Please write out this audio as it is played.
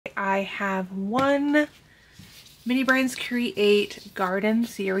I have one Miniverse Create Garden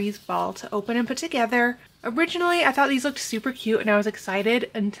Series ball to open and put together. Originally, I thought these looked super cute and I was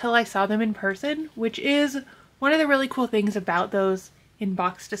excited until I saw them in person, which is one of the really cool things about those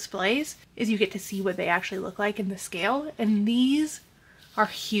in-box displays, is you get to see what they actually look like in the scale, and these are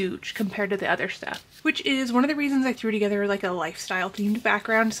huge compared to the other stuff, which is one of the reasons I threw together like a lifestyle themed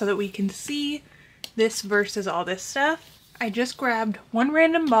background so that we can see this versus all this stuff. I just grabbed one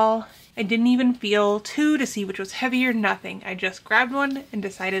random ball. I didn't even feel two to see which was heavier, nothing. I just grabbed one and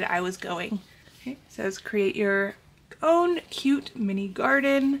decided I was going. Okay, it says create your own cute mini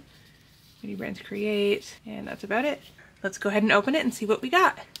garden, Miniverse Create, and that's about it. Let's go ahead and open it and see what we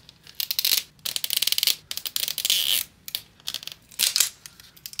got.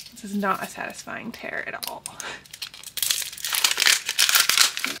 This is not a satisfying tear at all.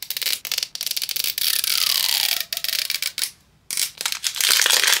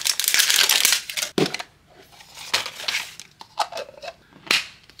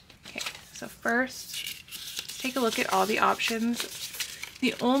 Okay, so first, take a look at all the options.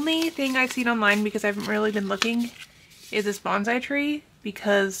 The only thing I've seen online, because I haven't really been looking, is this bonsai tree,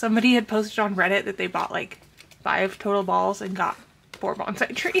 because somebody had posted on Reddit that they bought like 5 total balls and got 4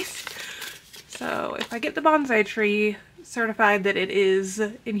 bonsai trees. So if I get the bonsai tree, certified that it is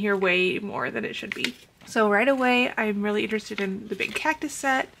in here way more than it should be. So right away, I'm really interested in the big cactus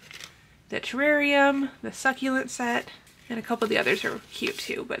set, the terrarium, the succulent set, and a couple of the others are cute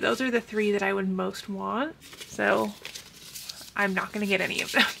too, but those are the 3 that I would most want. So I'm not gonna get any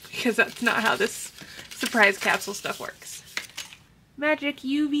of them because that's not how this surprise capsule stuff works. Magic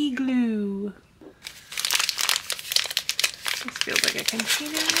UV glue. This feels like a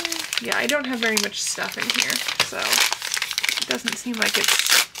container. Yeah, I don't have very much stuff in here, so it doesn't seem like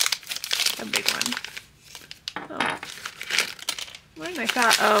it's a big one. Oh. When I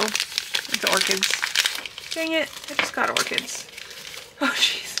thought, oh, it's orchids. Dang it, I just got orchids. Oh,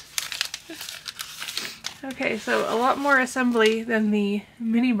 jeez. Okay, so a lot more assembly than the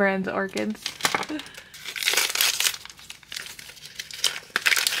mini brands orchids.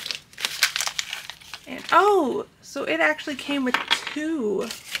 And oh, so it actually came with 2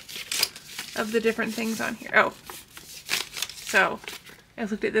 of the different things on here. Oh, so I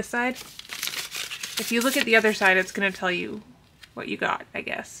looked at this side. If you look at the other side, it's going to tell you what you got, I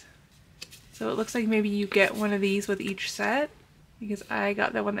guess. So it looks like maybe you get one of these with each set, because I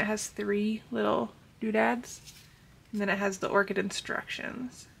got the one that has 3 little doodads, and then it has the orchid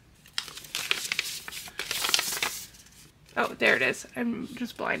instructions. Oh, there it is. I'm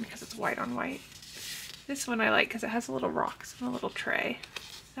just blind because it's white on white. This one I like because it has little rocks and a little tray.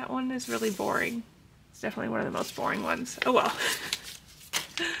 That one is really boring. It's definitely one of the most boring ones. Oh well.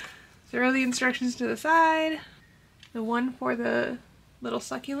 Throw the instructions to the side. The one for the little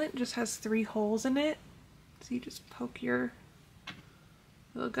succulent just has 3 holes in it. So you just poke your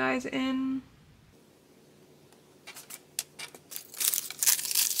little guys in.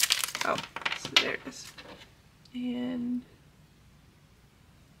 Oh, so there it is. And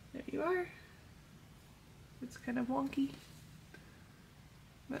there you are. It's kind of wonky,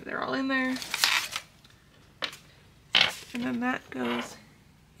 but they're all in there. And then that goes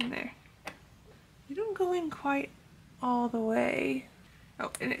in there. They don't go in quite all the way. Oh,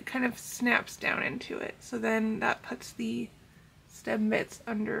 and it kind of snaps down into it. So then that puts the stem bits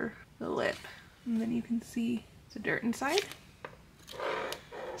under the lip. And then you can see the dirt inside.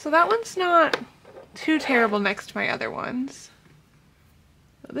 So that one's not too terrible next to my other ones.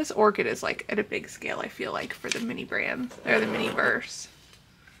 This orchid is like at a big scale, I feel like, for the mini brands, or the Miniverse.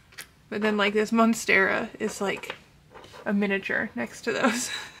 But then like this Monstera is like a miniature next to those.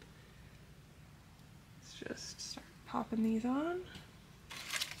 Let's just start popping these on.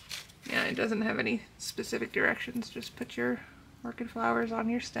 Yeah, it doesn't have any specific directions, just put your orchid flowers on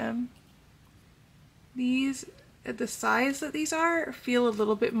your stem. These, at the size that these are, feel a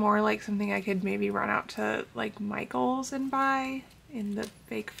little bit more like something I could maybe run out to like Michael's and buy in the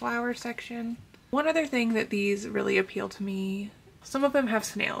fake flower section. One other thing that these really appeal to me, some of them have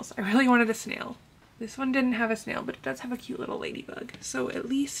snails. I really wanted a snail. This one didn't have a snail, but it does have a cute little ladybug. So at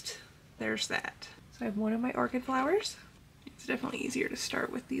least there's that. So I have one of my orchid flowers. It's definitely easier to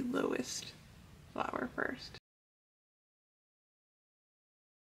start with the lowest flower first.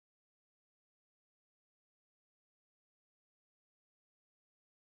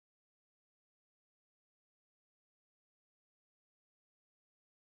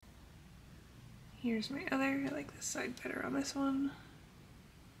 Here's my other. I like this side better on this one.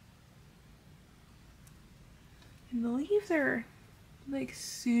 And the leaves are like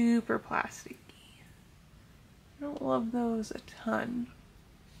super plasticky. I don't love those a ton.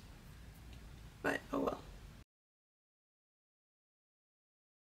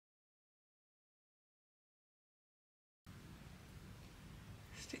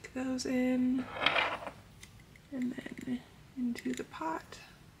 stick those in and then into the pot.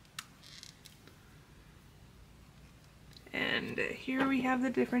 And here we have the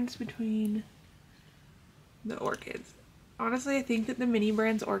difference between the orchids. Honestly, I think that the Mini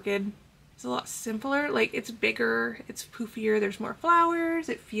Brands orchid is a lot simpler. Like, it's bigger, it's poofier, there's more flowers,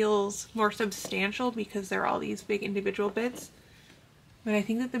 it feels more substantial because they're all these big individual bits. But I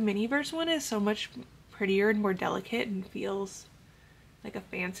think that the Miniverse one is so much prettier and more delicate and feels like a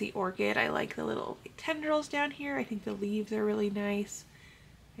fancy orchid. I like the little tendrils down here. I think the leaves are really nice.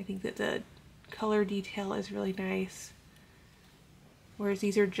 I think that the color detail is really nice. Whereas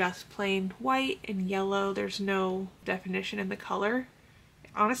these are just plain white and yellow. There's no definition in the color.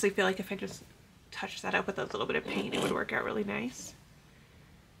 I honestly feel like if I just touched that up with a little bit of paint, it would work out really nice.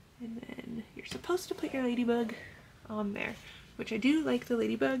 And then you're supposed to put your ladybug on there, which I do like the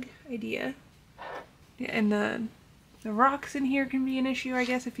ladybug idea. Yeah, and the rocks in here can be an issue, I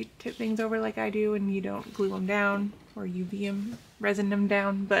guess, if you tip things over like I do and you don't glue them down or UV them, resin them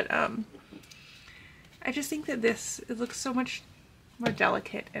down. But I just think that it looks so much more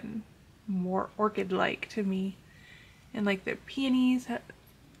delicate and more orchid-like to me. And like the peonies have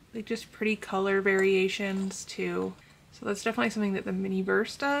like just pretty color variations too. So that's definitely something that the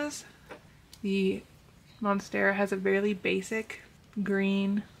Miniverse does. The Monstera has a very basic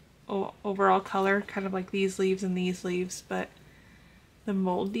green overall color, kind of like these leaves and these leaves, but the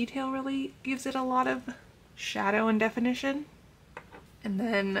mold detail really gives it a lot of shadow and definition. And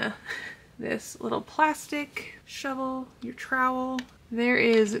then this little plastic shovel, your trowel. There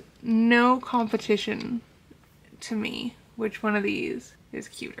is no competition to me which one of these is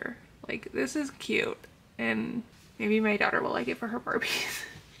cuter. Like, this is cute, and maybe my daughter will like it for her Barbies,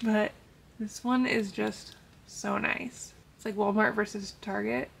 but this one is just so nice. It's like Walmart versus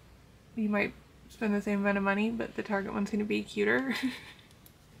Target. You might spend the same amount of money, but the Target one's gonna be cuter.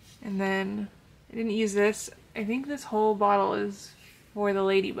 And then I didn't use this. I think this whole bottle is for the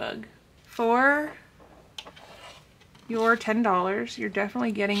ladybug. For your $10, you're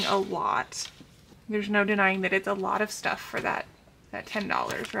definitely getting a lot. There's no denying that it's a lot of stuff for that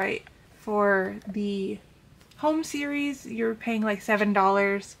 $10, right? For the home series, you're paying like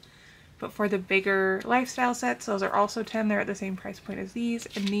 $7, but for the bigger lifestyle sets, those are also $10. They're at the same price point as these,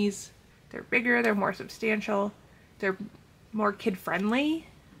 and these, they're bigger, they're more substantial, they're more kid-friendly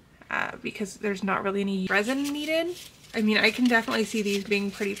because there's not really any resin needed. I mean, I can definitely see these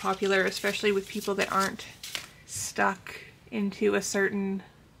being pretty popular, especially with people that aren't stuck into a certain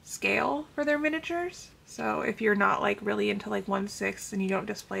scale for their miniatures. So if you're not like really into like 1/6 and you don't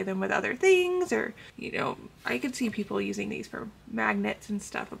display them with other things, or, you know, I could see people using these for magnets and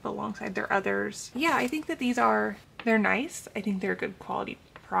stuff up alongside their others. Yeah, I think that they're nice. I think they're a good quality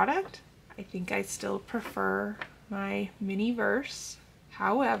product. I think I still prefer my Miniverse.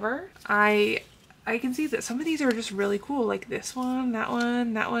 However, I can see that some of these are just really cool, like this one, that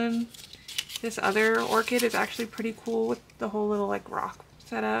one, that one. This other orchid is actually pretty cool with the whole little like rock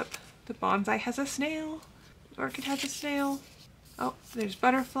setup. The bonsai has a snail. The orchid has a snail. Oh, there's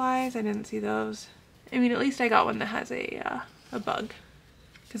butterflies. I didn't see those. I mean, at least I got one that has a bug,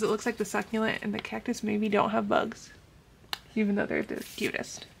 because it looks like the succulent and the cactus maybe don't have bugs, even though they're the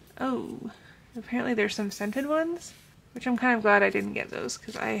cutest. Oh, apparently there's some scented ones, which I'm kind of glad I didn't get those,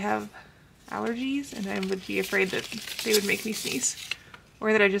 because I have allergies and I would be afraid that they would make me sneeze,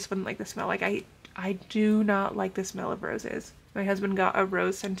 or that I just wouldn't like the smell. Like, I do not like the smell of roses. My husband got a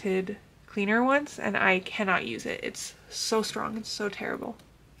rose scented cleaner once and I cannot use it. It's so strong. It's so terrible.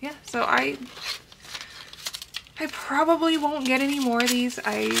 Yeah, so I probably won't get any more of these.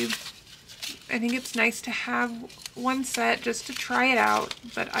 I think it's nice to have one set just to try it out,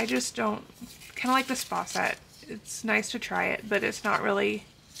 but I just don't, kind of like the spa set. It's nice to try it, but it's not really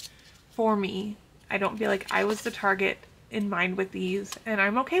for me. I don't feel like I was the target in mind with these, and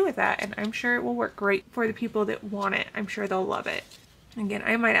I'm okay with that, and I'm sure it will work great for the people that want it. I'm sure they'll love it. Again,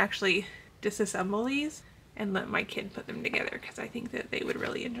 I might actually disassemble these and let my kid put them together, because I think that they would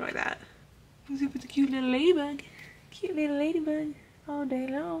really enjoy that. Let's see if it's a cute little ladybug. Cute little ladybug all day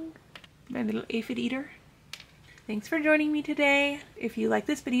long. My little aphid eater. Thanks for joining me today. If you like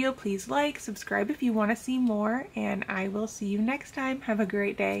this video, please like, subscribe if you want to see more, and I will see you next time. Have a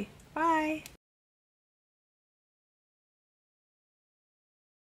great day. Bye!